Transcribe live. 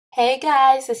Hey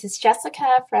guys, this is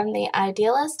Jessica from the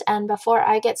Theideallist, and before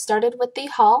I get started with the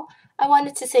haul, I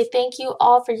wanted to say thank you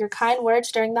all for your kind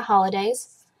words during the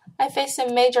holidays. I faced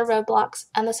some major roadblocks,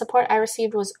 and the support I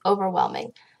received was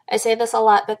overwhelming. I say this a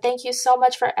lot, but thank you so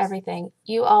much for everything.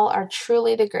 You all are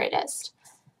truly the greatest.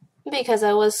 Because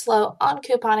I was slow on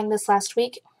couponing this last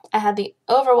week, I had the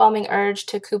overwhelming urge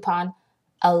to coupon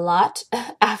a lot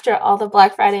after all the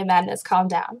Black Friday madness calmed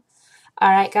down.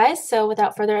 Alright guys, so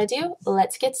without further ado,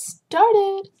 let's get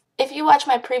started! If you watched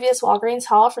my previous Walgreens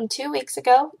haul from 2 weeks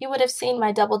ago, you would have seen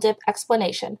my double dip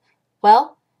explanation.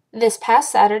 Well, this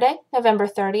past Saturday, November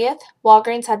 30th,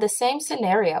 Walgreens had the same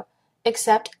scenario,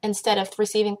 except instead of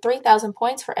receiving 3,000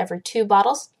 points for every 2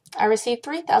 bottles, I received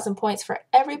 3,000 points for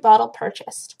every bottle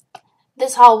purchased.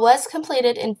 This haul was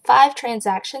completed in 5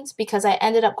 transactions because I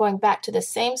ended up going back to the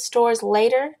same stores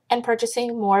later and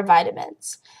purchasing more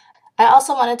vitamins. I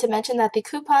also wanted to mention that the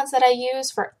coupons that I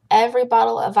use for every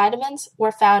bottle of vitamins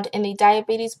were found in the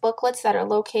diabetes booklets that are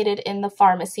located in the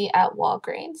pharmacy at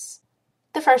Walgreens.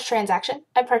 The first transaction,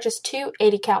 I purchased 2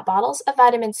 80-count bottles of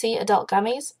vitamin C adult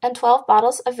gummies and 12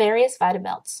 bottles of various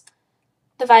Vitamelts.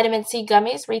 The vitamin C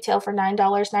gummies retail for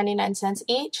 $9.99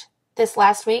 each. This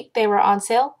last week, they were on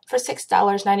sale for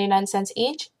 $6.99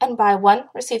 each, and buy one,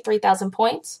 receive 3,000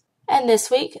 points. And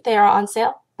this week, they are on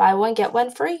sale, buy one, get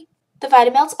one free. The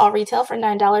Vitamelts all retail for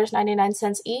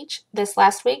 $9.99 each. This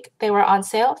last week, they were on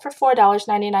sale for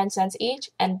 $4.99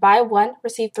 each, and buy one,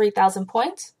 receive 3,000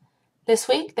 points. This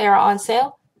week, they are on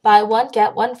sale, buy one,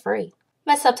 get one free.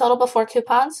 My subtotal before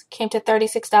coupons came to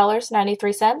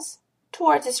 $36.93.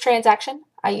 Towards this transaction,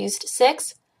 I used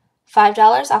 6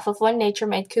 $5 off of 1 Nature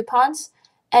Made coupons,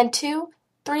 and 2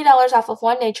 $3 off of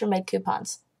 1 Nature Made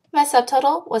coupons. My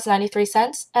subtotal was 93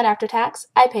 cents, and after tax,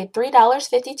 I paid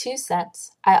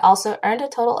 $3.52. I also earned a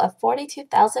total of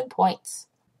 42,000 points.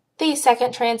 The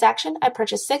second transaction, I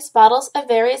purchased 6 bottles of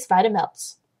various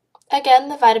Vitamelts. Again,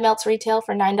 the Vitamelts retail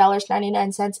for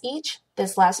 $9.99 each.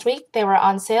 This last week, they were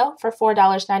on sale for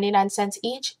 $4.99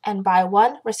 each, and buy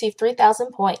one, receive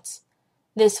 3,000 points.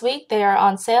 This week, they are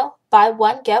on sale, buy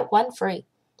one, get one free.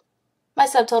 My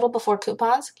subtotal before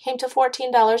coupons came to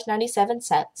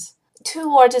 $14.97.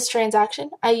 Towards this transaction,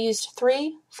 I used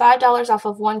 3 $5 off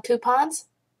of 1 coupons.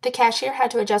 The cashier had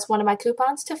to adjust one of my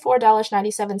coupons to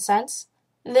 $4.97.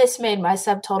 This made my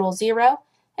subtotal 0,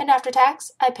 and after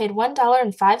tax, I paid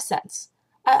 $1.05.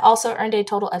 I also earned a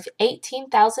total of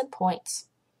 18,000 points.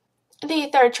 The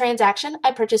third transaction,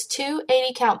 I purchased 2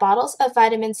 80-count bottles of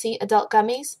vitamin C adult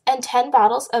gummies and 10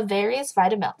 bottles of various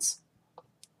Vitamelts.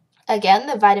 Again,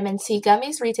 the vitamin C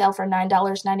gummies retail for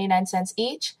 $9.99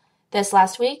 each. This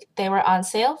last week, they were on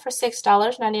sale for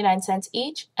 $6.99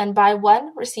 each, and buy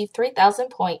one, receive 3,000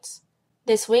 points.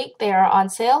 This week, they are on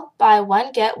sale, buy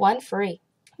one, get one free.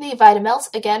 The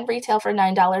Vitamelts again retail for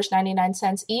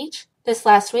 $9.99 each. This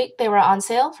last week, they were on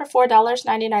sale for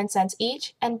 $4.99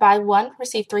 each, and buy one,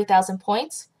 receive 3,000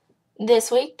 points. This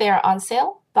week, they are on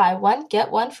sale, buy one,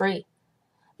 get one free.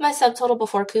 My subtotal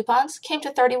before coupons came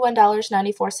to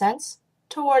 $31.94.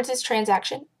 Towards this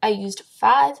transaction, I used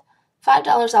 5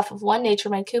 $5 off of 1 Nature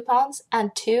Made coupons,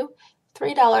 and 2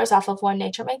 $3 off of 1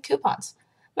 Nature Made coupons.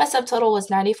 My subtotal was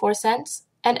 94 cents,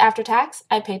 and after tax,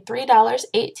 I paid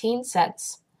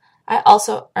 $3.18. I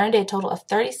also earned a total of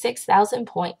 36,000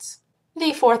 points.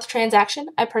 The fourth transaction,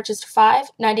 I purchased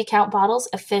 5 90-count bottles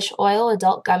of fish oil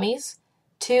adult gummies,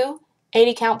 2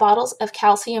 80-count bottles of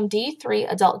calcium D3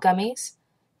 adult gummies,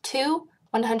 2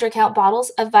 100-count bottles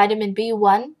of vitamin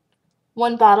B1,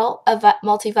 1 bottle of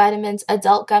Multivitamins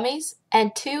adult gummies,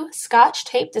 and 2 Scotch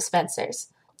Tape dispensers.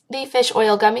 The fish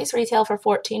oil gummies retail for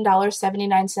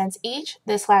 $14.79 each.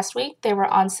 This last week, they were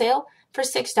on sale for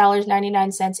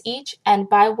 $6.99 each, and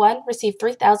buy one, receive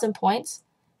 3,000 points.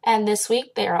 And this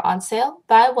week, they are on sale,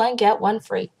 buy one, get one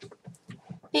free.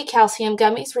 The calcium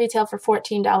gummies retail for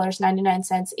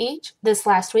 $14.99 each. This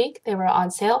last week, they were on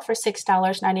sale for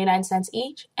 $6.99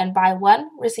 each, and buy one,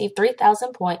 receive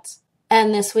 3,000 points.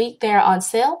 And this week, they are on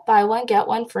sale, buy one, get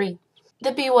one free.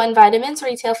 The B1 vitamins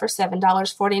retail for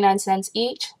 $7.49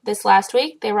 each. This last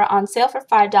week, they were on sale for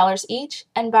 $5 each,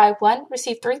 and buy one,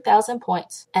 receive 3,000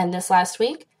 points. And this last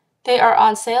week, they are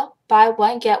on sale, buy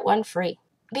one, get one free.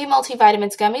 The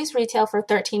Multivitamin Gummies retail for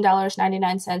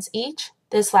 $13.99 each.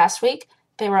 This last week,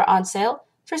 they were on sale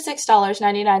for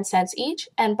 $6.99 each,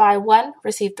 and buy one,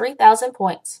 receive 3,000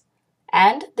 points.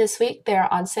 And this week, they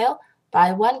are on sale,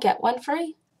 buy one, get one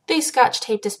free. The Scotch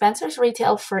Tape dispensers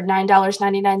retail for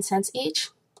 $9.99 each.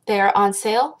 They are on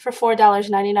sale for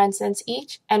 $4.99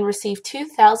 each and receive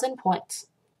 2,000 points.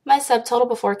 My subtotal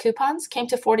before coupons came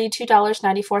to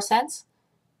 $42.94.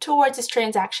 Towards this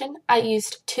transaction, I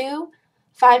used 2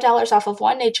 $5 off of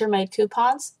 1 Nature Made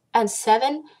coupons, and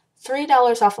 7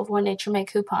 $3 off of 1 Nature Made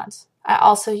coupons. I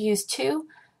also used 2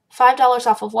 $5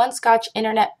 off of 1 Scotch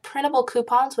Internet printable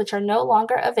coupons, which are no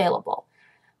longer available.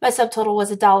 My subtotal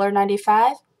was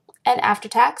 $1.95, and after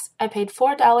tax, I paid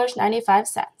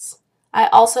 $4.95. I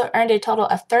also earned a total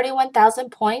of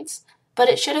 31,000 points, but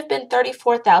it should have been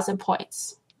 34,000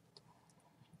 points.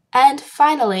 And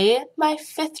finally, my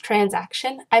 5th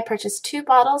transaction, I purchased 2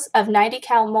 bottles of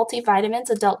 90-cal Multivitamins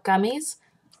Adult Gummies,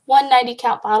 1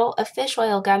 90-count bottle of Fish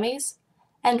Oil Gummies,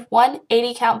 and 1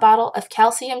 80-count bottle of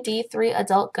Calcium D3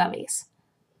 Adult Gummies.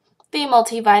 The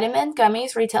Multivitamin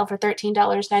Gummies retail for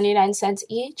 $13.99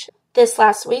 each. This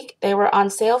last week, they were on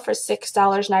sale for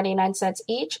 $6.99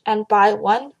 each, and buy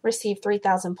one, receive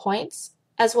 3,000 points.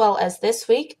 As well as this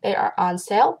week, they are on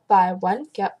sale, buy one,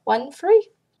 get one free.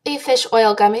 The Fish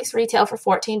Oil Gummies retail for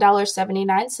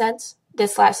 $14.79.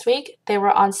 This last week, they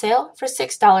were on sale for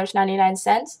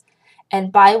 $6.99,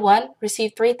 and buy one,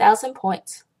 receive 3,000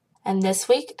 points. And this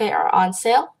week, they are on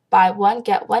sale, buy one,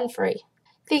 get one free.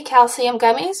 The Calcium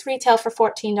Gummies retail for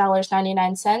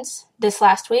 $14.99. This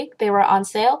last week, they were on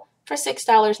sale for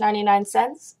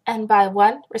 $6.99, and buy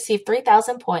one, receive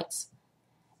 3,000 points.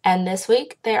 And this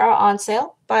week, they are on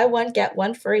sale, buy one, get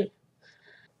one free.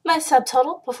 My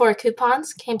subtotal before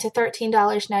coupons came to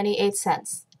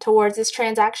 $13.98. Towards this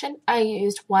transaction, I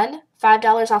used 1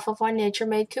 $5 off of 1 Nature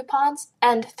Made coupons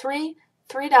and 3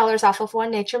 $3 off of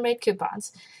 1 Nature Made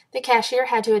coupons. The cashier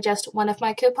had to adjust one of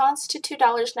my coupons to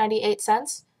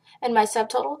 $2.98, and my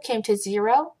subtotal came to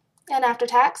 0, and after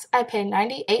tax, I paid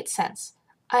 98 cents.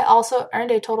 I also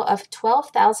earned a total of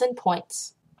 12,000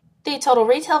 points. The total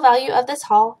retail value of this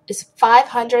haul is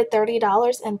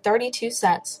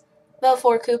 $530.32.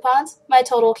 Before coupons, my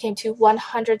total came to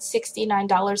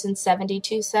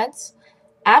 $169.72.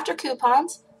 After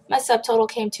coupons, my subtotal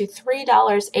came to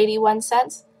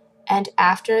 $3.81, and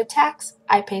after tax,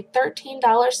 I paid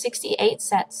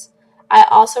 $13.68. I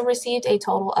also received a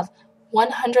total of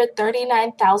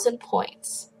 139,000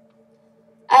 points.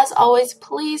 As always,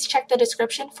 please check the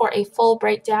description for a full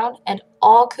breakdown and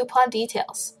all coupon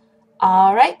details.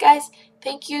 Alright guys,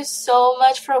 thank you so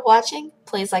much for watching.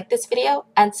 Please like this video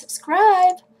and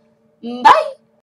subscribe. Bye!